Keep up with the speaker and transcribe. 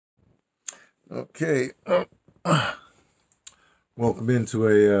Okay, welcome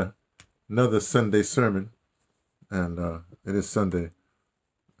into another Sunday sermon, and it is Sunday.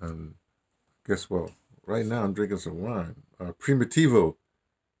 And guess what? Right now I'm drinking some wine, Primitivo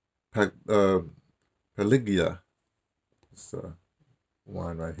Paligia. This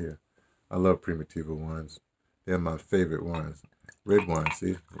wine right here. I love Primitivo wines. They're my favorite wines. Red wine,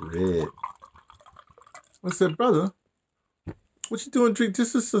 see, red. I said, brother, what you doing? Drink?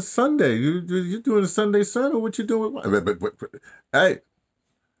 This is a Sunday. You doing a Sunday sermon? What you doing with wine? But hey,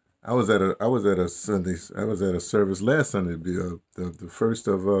 I was at a service last Sunday, the first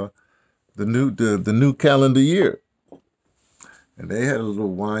of the new calendar year, and they had a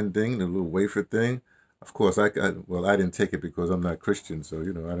little wine thing, a little wafer thing. Of course, I didn't take it because I'm not Christian, so I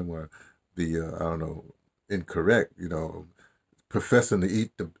didn't want to be I don't know, incorrect, professing to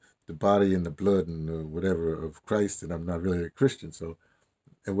eat the body and the blood and whatever of Christ, and I'm not really a Christian, so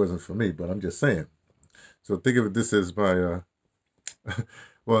it wasn't for me. But I'm just saying. So think of this as my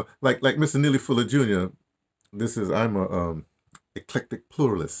well, like Mr. Neely Fuller Jr. I'm a eclectic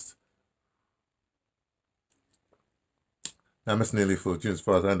pluralist. Now, Mr. Neely Fuller Jr., as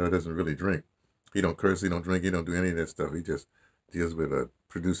far as I know, doesn't really drink. He don't curse, he don't drink, he don't do any of that stuff. He just deals with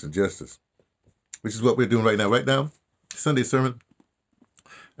producing justice, which is what we're doing right now. Right now, Sunday sermon.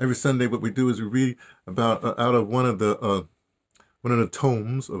 Every Sunday, what we do is we read about out of one of the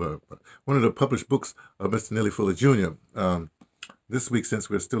tomes of one of the published books of Mr. Neely Fuller Jr. This week, since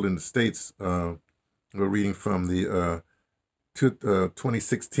we're still in the States, we're reading from the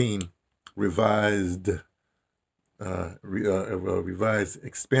 2016 revised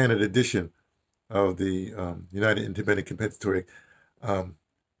expanded edition of the United Independent Compensatory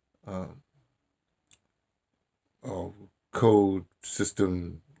code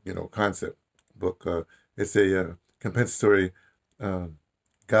system, concept book. It's a compensatory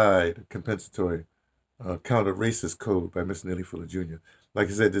guide, compensatory counter-racist code by Mr. Neely Fuller Jr. Like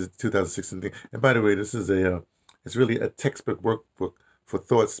I said, this is 2016 thing. And by the way, this is it's really a textbook workbook for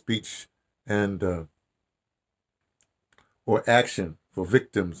thought, speech, and or action for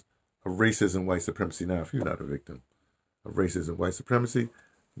victims of racism, white supremacy. Now, if you're not a victim of racism, white supremacy,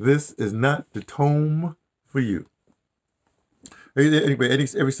 this is not the tome for you. Anyway,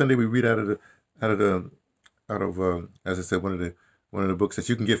 every Sunday we read out of as I said, one of the books that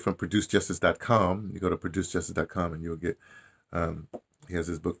you can get from ProduceJustice.com. You go to ProduceJustice.com and you'll get he has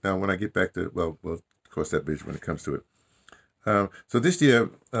his book. Now, when I get back to we'll cross that bridge when it comes to it. So this year,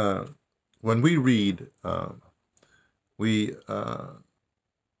 when we read, let me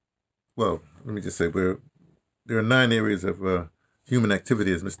just say there are 9 areas of human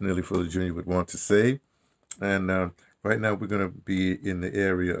activity, as Mr. Neely Fuller Jr. would want to say, and right now we're going to be in the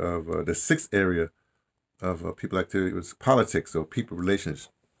area of the 6th area of people activity. It was politics or people relations.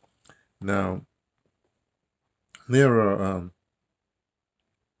 Now, there are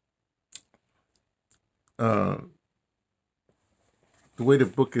the way the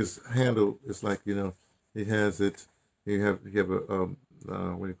book is handled is like, he has it. You have a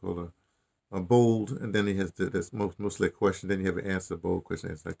what do you call a bold, and then he has that's mostly a question. Then you have an answer, bold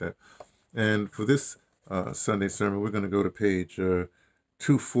question, it's like that. And for this Sunday sermon, we're going to go to page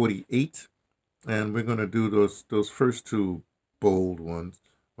 248, and we're going to do those first 2 bold ones.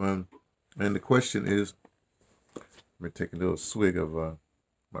 And the question is, let me take a little swig of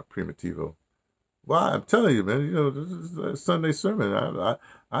my Primitivo. Well, I'm telling you, man, this is a Sunday sermon.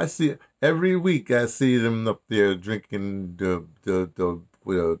 I see every week. I see them up there drinking the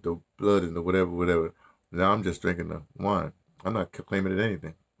blood and the whatever. Now I'm just drinking the wine. I'm not claiming it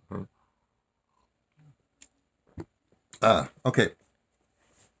anything. Okay.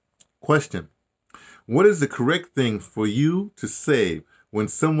 Question: what is the correct thing for you to say when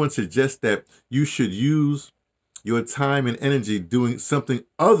someone suggests that you should use your time and energy doing something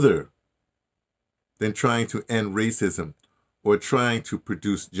other than trying to end racism or trying to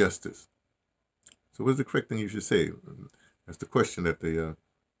produce justice? So what is the correct thing you should say? That's the question that the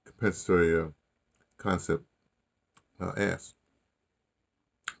compensatory concept asks.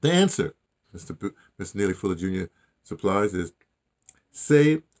 The answer, Mr. Neely Fuller Jr. supplies, is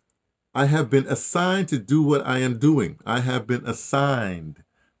say, I have been assigned to do what I am doing. I have been assigned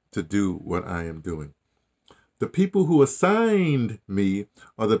to do what I am doing. The people who assigned me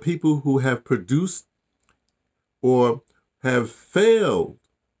are the people who have produced or have failed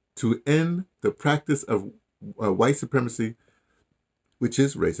to end the practice of white supremacy, which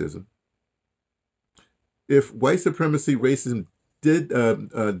is racism. If white supremacy, racism did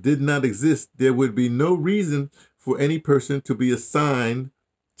not exist, there would be no reason for any person to be assigned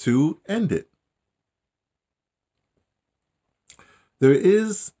to end it. There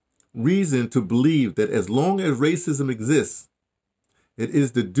is reason to believe that as long as racism exists, it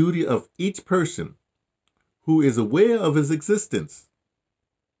is the duty of each person who is aware of its existence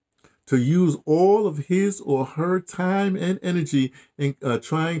to use all of his or her time and energy in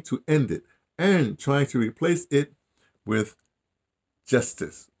trying to end it and trying to replace it with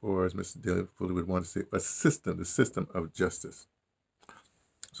justice, or as Mr. Neely Fuller would want to say, a system, the system of justice.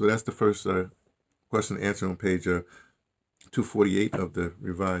 So that's the first question and answer on page 248 of the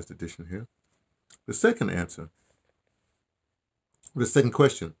revised edition here. The second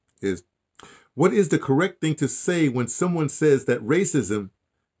question is, what is the correct thing to say when someone says that racism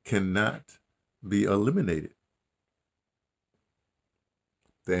cannot be eliminated?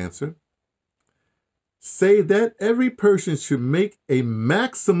 The answer: say that every person should make a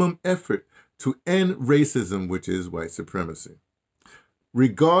maximum effort to end racism, which is white supremacy,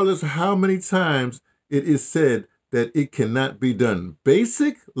 regardless of how many times it is said that it cannot be done.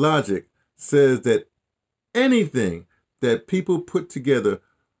 Basic logic says that anything that people put together,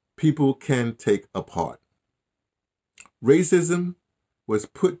 people can take apart. Racism was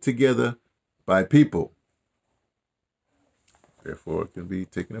put together by people. Therefore, it can be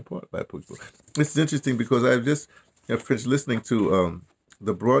taken apart by people. This is interesting because I've just finished listening to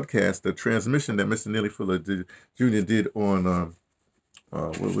the broadcast, the transmission that Mr. Neely Fuller Jr. did on,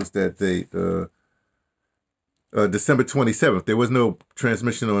 what was that date? December 27th. There was no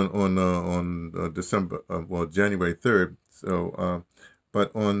transmission on December, January 3rd. So,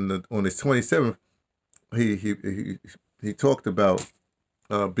 but on his 27th, he talked about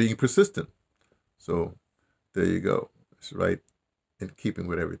being persistent. So there you go. It's right in keeping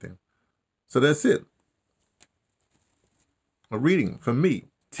with everything. So that's it. A reading from me,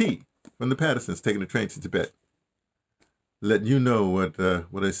 T, from the Pattersons, taking the train to Tibet. Letting you know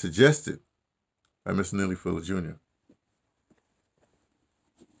what I suggested by Mr. Neely Fuller Jr.